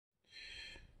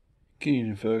Good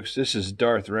evening, folks. This is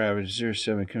Darth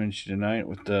Ravage07 coming to you tonight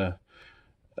with the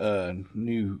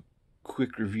new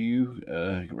quick review.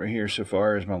 Right here so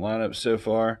far is my lineup so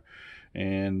far,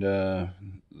 and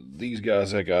these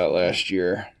guys I got last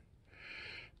year.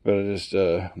 But I just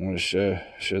want to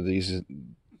show these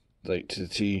like to the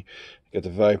T. Got the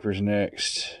Vipers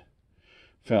next.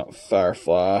 Found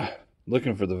Firefly.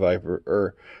 Looking for the Viper,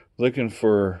 or looking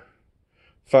for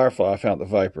Firefly. Found the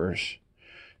Vipers.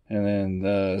 And then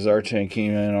Zartan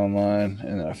came in online,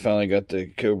 and I finally got the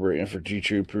Cobra Infantry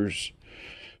Troopers.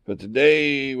 But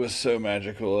today was so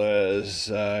magical as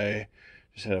I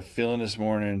just had a feeling this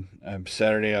morning.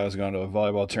 Saturday I was going to a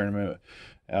volleyball tournament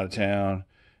out of town,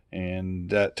 and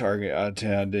that Target out of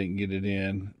town didn't get it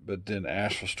in. But then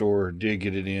Asheville store did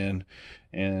get it in,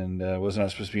 and was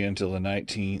not supposed to be in until the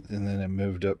 19th, and then it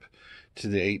moved up to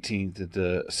the 18th at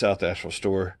the South Asheville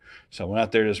store. So I went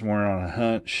out there this morning on a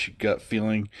hunch, gut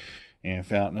feeling, and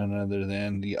found none other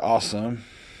than the awesome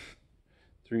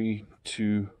 3,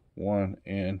 2, 1,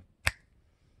 and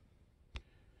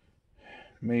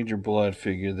Major Bludd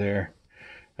figure there.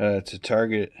 It's a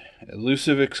Target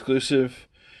Elusive Exclusive.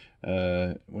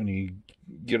 When you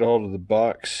get a hold of the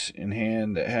box in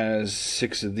hand that has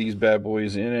 6 of these bad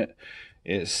boys in it,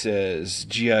 it says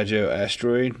G.I. Joe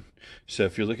Asteroid. So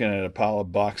if you're looking at a pile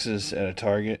of boxes at a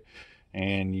Target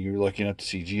and you're looking up to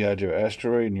see G.I. Joe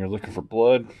Asteroid and you're looking for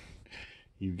blood,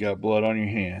 you've got blood on your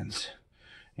hands.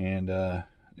 And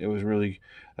it was really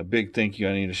a big thank you.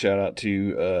 I need to shout out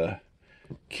to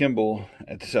Kimble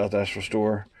at the South Asheville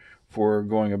store for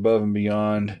going above and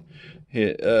beyond.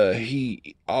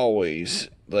 He always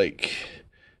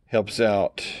helps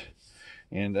out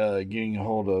and getting a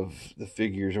hold of the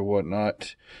figures or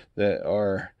whatnot that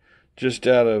are just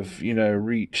out of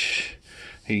reach.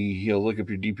 He'll look up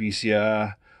your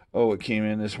DPCI. Oh, it came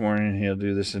in this morning. He'll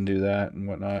do this and do that and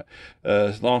whatnot.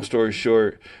 Long story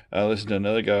short, I listened to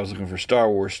another guy who was looking for Star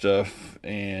Wars stuff,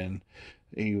 and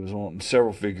he was wanting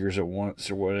several figures at once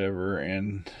or whatever,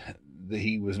 and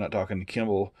he was not talking to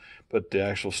Kimble, but the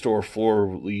actual store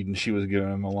floor lead, and she was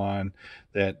giving him a line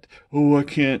that, oh, I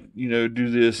can't, do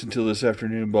this until this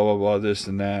afternoon, blah, blah, blah, this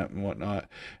and that and whatnot.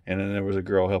 And then there was a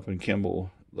girl helping Kimble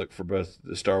look for both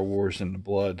the Star Wars and the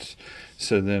Bloods.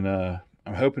 So then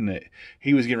I'm hoping that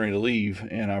he was getting ready to leave,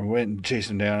 and I went and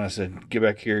chased him down. I said, get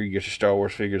back here, you get your Star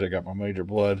Wars figures. I got my Major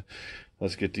Bludd.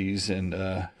 Let's get these. And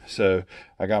so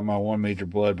I got my one Major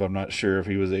Bludd, but I'm not sure if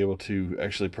he was able to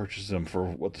actually purchase them for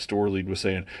what the store lead was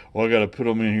saying. Well, I got to put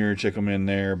them in here, check them in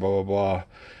there, blah, blah, blah.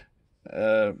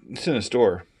 It's in a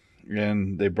store,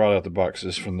 and they brought out the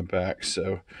boxes from the back.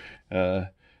 So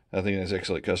I think that's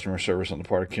excellent customer service on the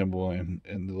part of Kimble and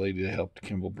the lady that helped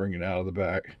Kimble bring it out of the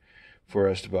back for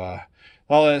us to buy.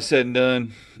 All that said and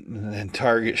done, and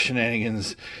Target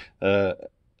shenanigans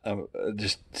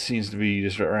just seems to be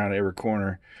just around every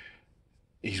corner.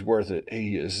 He's worth it.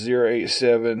 He is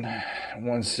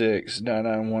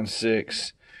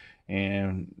 087169916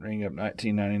 and ring up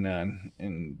 $19.99.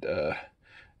 And the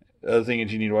other thing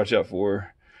that you need to watch out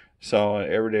for, saw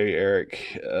Everyday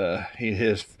Eric.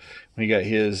 When he got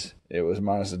his, it was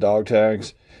minus the dog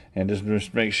tags. And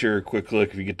just make sure, quick look,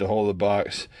 if you get the whole of the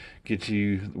box, get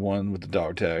you the one with the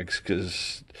dog tags,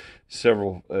 because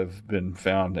several have been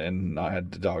found and not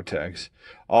had the dog tags.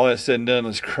 All that said and done,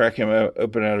 let's crack him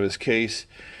open out of his case,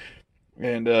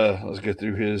 and let's go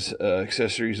through his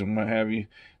accessories and what have you.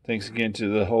 Thanks again to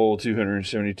the whole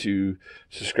 272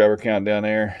 subscriber count down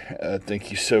there.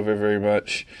 Thank you so very, very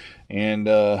much. And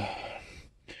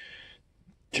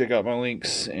check out my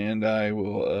links, and I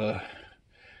will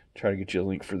try to get you a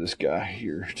link for this guy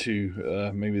here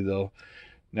too. Maybe now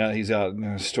that he's out in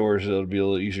the stores, it'll be a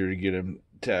little easier to get him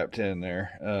tapped in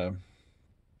there.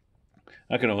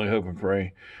 I can only hope and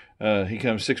pray. He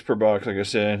comes 6 per box, like I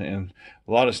said, and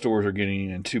a lot of stores are getting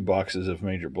in 2 boxes of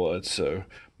Major Bludd, so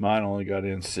mine only got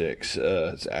in 6.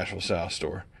 It's Asheville South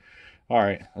store. All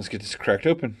right, let's get this cracked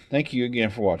open. Thank you again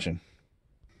for watching.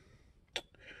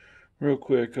 Real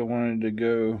quick, I wanted to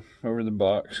go over the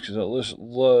box because I just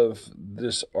love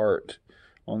this art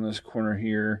on this corner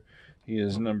here. He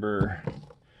is number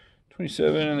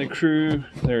 27 in the crew.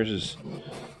 There's his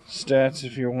stats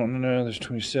if you want to know. There's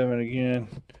 27 again.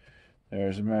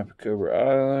 There's a map of Cobra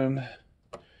Island.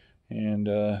 And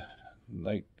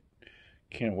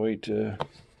can't wait to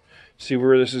see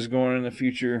where this is going in the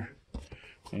future.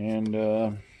 And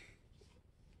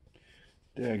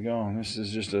daggone, this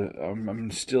is just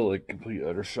I'm still a complete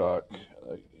utter shock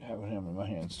having him in my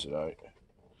hands tonight.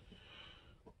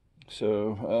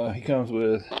 So he comes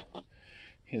with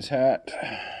his hat,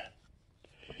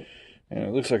 and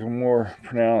it looks like a more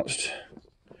pronounced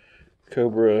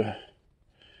Cobra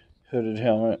hooded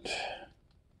helmet.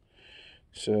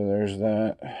 So there's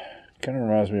that. Kind of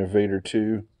reminds me of Vader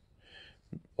 2,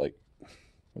 like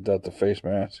without the face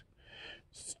mask.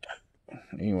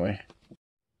 Anyway,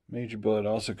 Major Bludd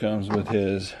also comes with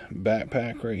his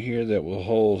backpack right here that will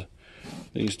hold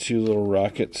these two little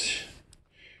rockets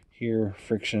here,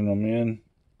 friction them in.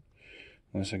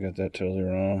 Unless I got that totally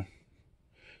wrong.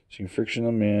 So you can friction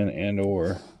them in, and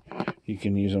or you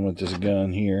can use them with this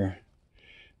gun here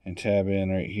and tab in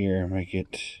right here, make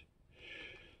it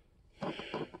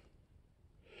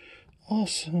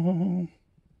awesome.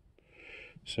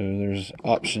 So there's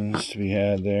options to be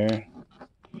had there.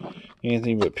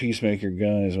 Anything but Peacemaker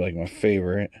gun is like my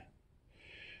favorite,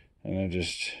 and I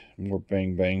just more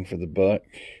bang bang for the buck.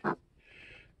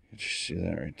 You see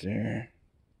that right there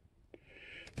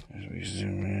as we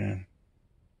zoom in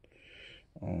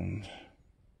on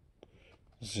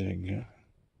Zig.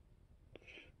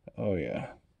 Oh yeah,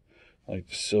 like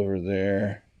the silver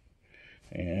there,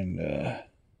 and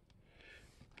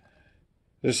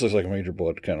this looks like a Major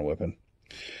Bludd kind of weapon.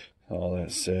 All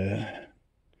that said,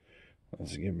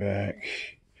 let's get back,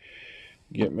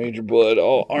 get Major Bludd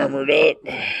all armored up,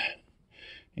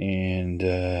 and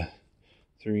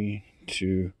 3,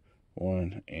 2,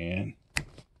 1, and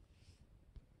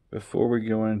before we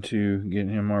go into getting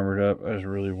him armored up, I just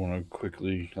really want to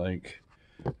quickly like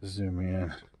zoom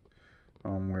in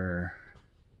on where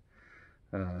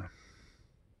I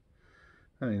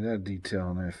mean, that detail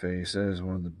on that face, that is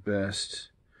one of the best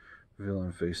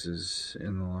villain faces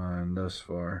in the line thus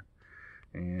far,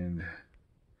 and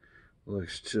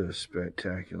looks just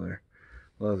spectacular.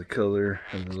 Love the color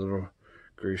and the little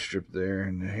gray strip there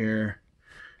in the hair,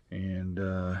 and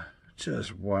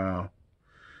just wow.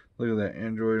 Look at that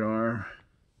android arm,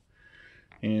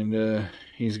 and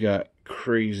he's got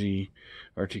crazy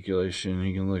articulation.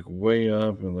 He can look way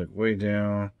up and look way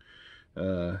down.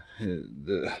 I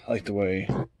like the way,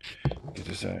 get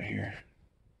this out of here,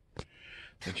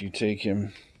 that you take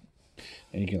him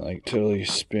and you can like totally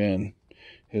spin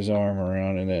his arm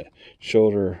around, and that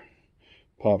shoulder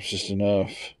pops just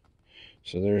enough.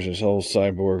 So there's his whole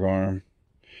cyborg arm.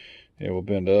 It will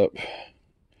bend up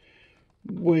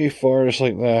way far just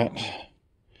like that.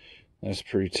 That's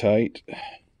pretty tight.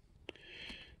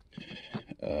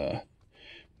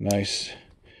 Nice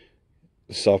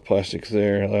soft plastic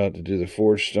there, allowed to do the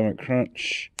forward stomach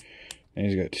crunch, and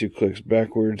he's got 2 clicks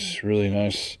backwards. Really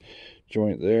nice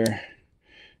joint there.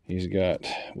 He's got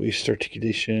waist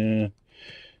articulation,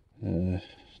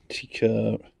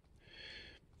 teacup.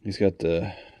 He's got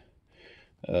the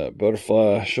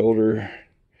butterfly shoulder,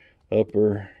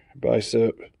 upper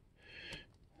bicep.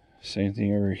 Same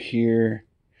thing over here.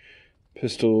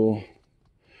 Pistol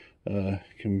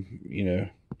can, you know,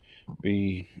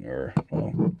 be, or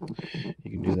well,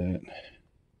 you can do that,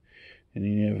 and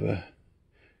you have a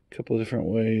couple of different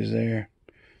ways there.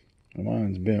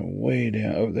 Mine's bent way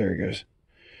down. Oh, there it goes.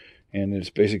 And it's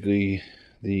basically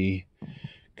the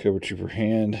Cobra Trooper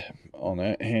hand on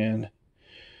that hand.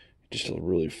 Just a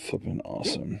really flippin'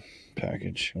 awesome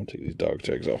package. I'll take these dog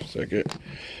tags off a second.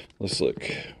 Let's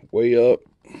look way up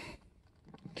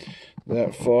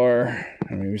that far,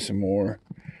 and maybe some more.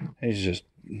 He's just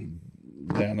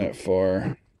down that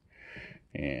far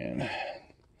and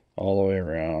all the way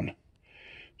around.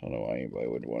 Don't know why anybody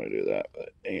would want to do that,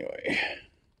 but anyway.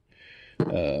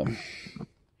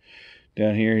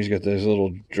 Down here he's got this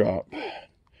little drop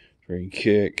where he can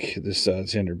kick. This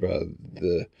side's hindered by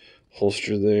the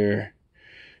holster there.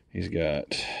 He's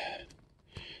got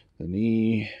the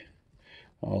knee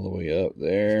all the way up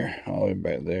there, all the way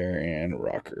back there, and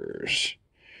rockers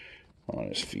on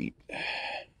his feet.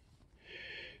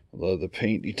 I love the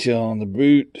paint detail on the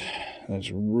boot. That's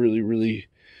really, really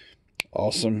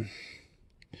awesome.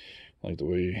 I like the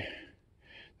way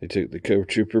they took the Cobra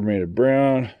Trooper, made it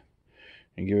brown,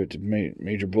 and give it to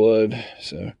Major Bludd.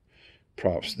 So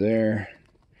props there.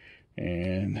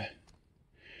 And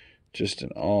just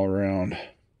an all-around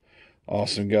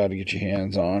awesome guy to get your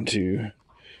hands on too,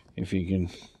 if you can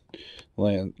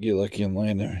get lucky and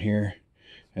land him here,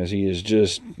 as he is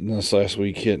just this last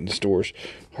week hitting stores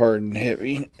hard and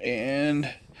heavy.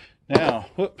 And now,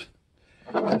 whoop,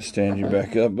 stand you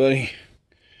back up, buddy,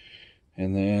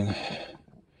 and then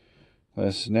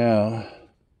let's now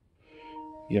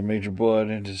get Major Bludd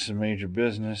into some major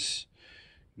business.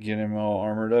 Get him all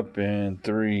armored up in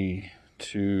 3,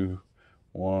 2,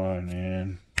 1,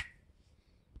 and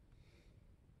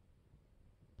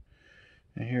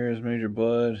here is Major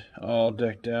Bludd, all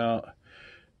decked out,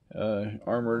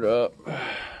 armored up.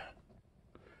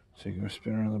 So you can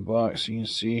spin around the box so you can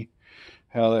see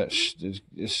how it's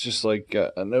just like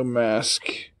got a no mask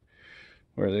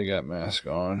where they got mask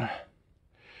on.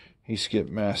 He skipped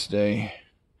mass day.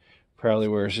 Proudly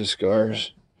wears his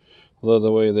scars. Love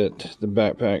the way that the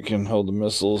backpack can hold the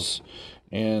missiles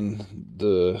and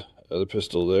the other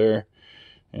pistol there.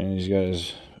 And he's got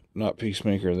his not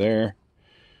peacemaker there.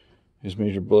 His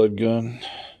Major Bludd gun.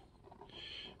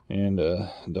 And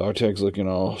dog tag's looking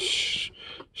all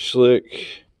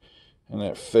slick. And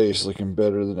that face looking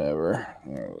better than ever.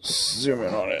 Let's zoom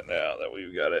in on it now that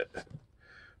we've got it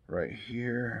right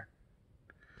here.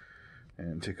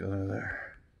 And take another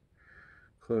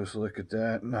close look at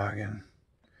that noggin.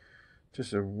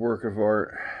 Just a work of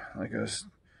art. Like I was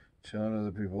telling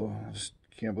other people, I just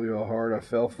can't believe how hard I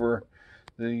fell for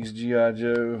these G.I.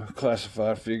 Joe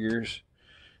classified figures.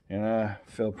 And I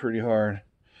fell pretty hard.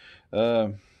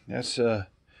 Let's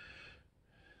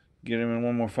get him in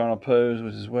one more final pose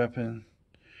with his weapon.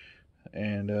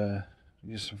 And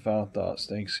get some final thoughts.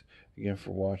 Thanks again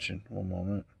for watching. One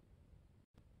moment.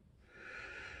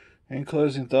 In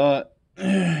closing thought,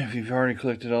 if you've already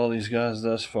collected all these guys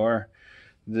thus far,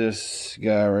 this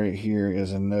guy right here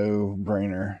is a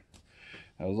no-brainer.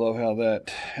 I love how that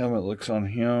helmet looks on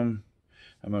him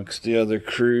amongst the other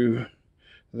crew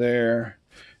there.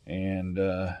 And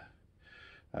I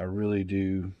really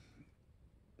do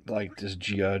like this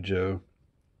G.I. Joe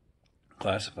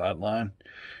classified line.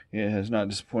 It has not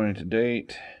disappointed to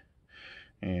date.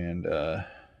 And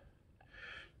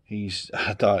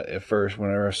I thought at first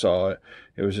whenever I saw it,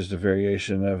 it was just a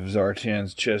variation of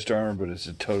Zartan's chest armor, but it's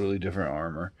a totally different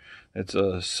armor. It's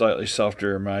a slightly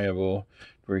softer, malleable,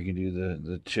 where you can do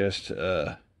the chest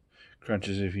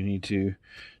crunches if you need to,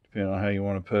 depending on how you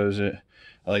want to pose it.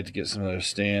 I like to get some of those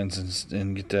stands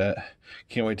and get that.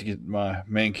 Can't wait to get my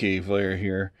man cave layer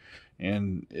here,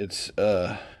 and it's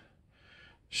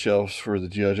shelves for the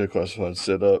G.I. Joe classified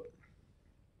set up.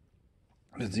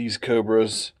 These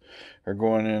Cobras are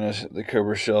going in the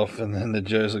Cobra shelf, and then the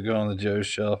Joes will go on the Joe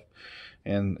shelf.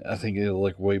 And I think it'll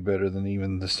look way better than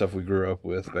even the stuff we grew up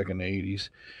with back in the 80s.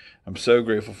 I'm so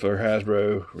grateful for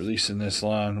Hasbro releasing this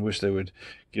line. Wish they would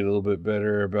get a little bit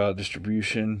better about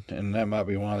distribution, and that might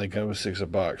be why they go with 6 a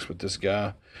box with this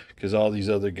guy, because all these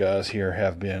other guys here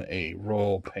have been a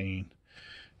royal pain.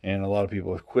 And a lot of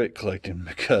people have quit collecting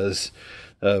because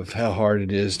of how hard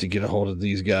it is to get a hold of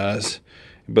these guys.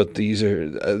 But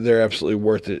they're absolutely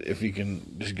worth it if you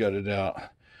can just gut it out.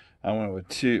 I went with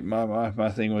 2.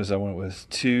 My thing was I went with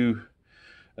 2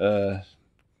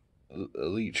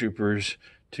 elite troopers,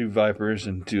 2 Vipers,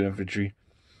 and 2 infantry.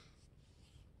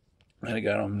 And I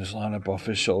got them just lined up off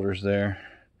his shoulders there.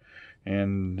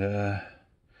 And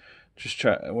just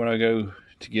try, when I go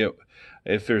to get,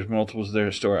 if there's multiples there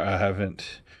at store, I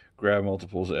haven't grabbed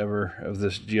multiples ever of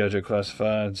this G.I. Joe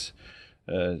classifieds.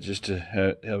 Just to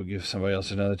help give somebody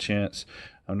else another chance.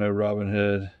 I'm no Robin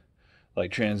Hood like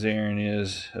Transaaron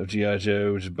is of G.I.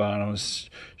 Joe, just buying them and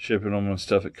shipping them and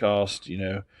stuff at cost, you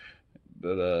know.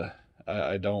 But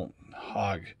I don't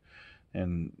hog.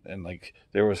 And like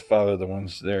there was 5 other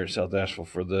ones there at South Asheville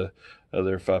for the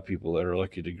other 5 people that are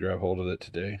lucky to grab hold of it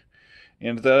today.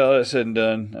 And with all that said and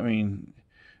done, I mean,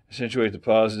 accentuate the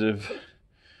positive.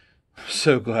 I'm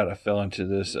so glad I fell into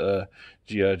this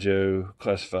G.I. Joe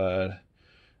classified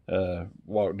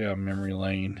walk down memory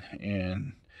lane,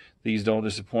 and these don't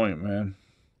disappoint, man,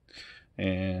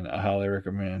 and I highly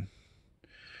recommend.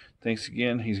 Thanks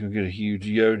again. He's gonna get a huge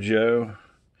Yo Joe,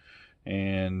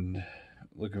 and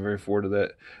looking very forward to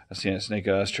that. I seen that Snake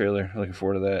Eyes trailer, looking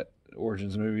forward to that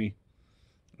Origins movie.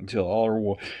 Until all are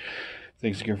one.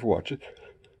 Thanks again for watching.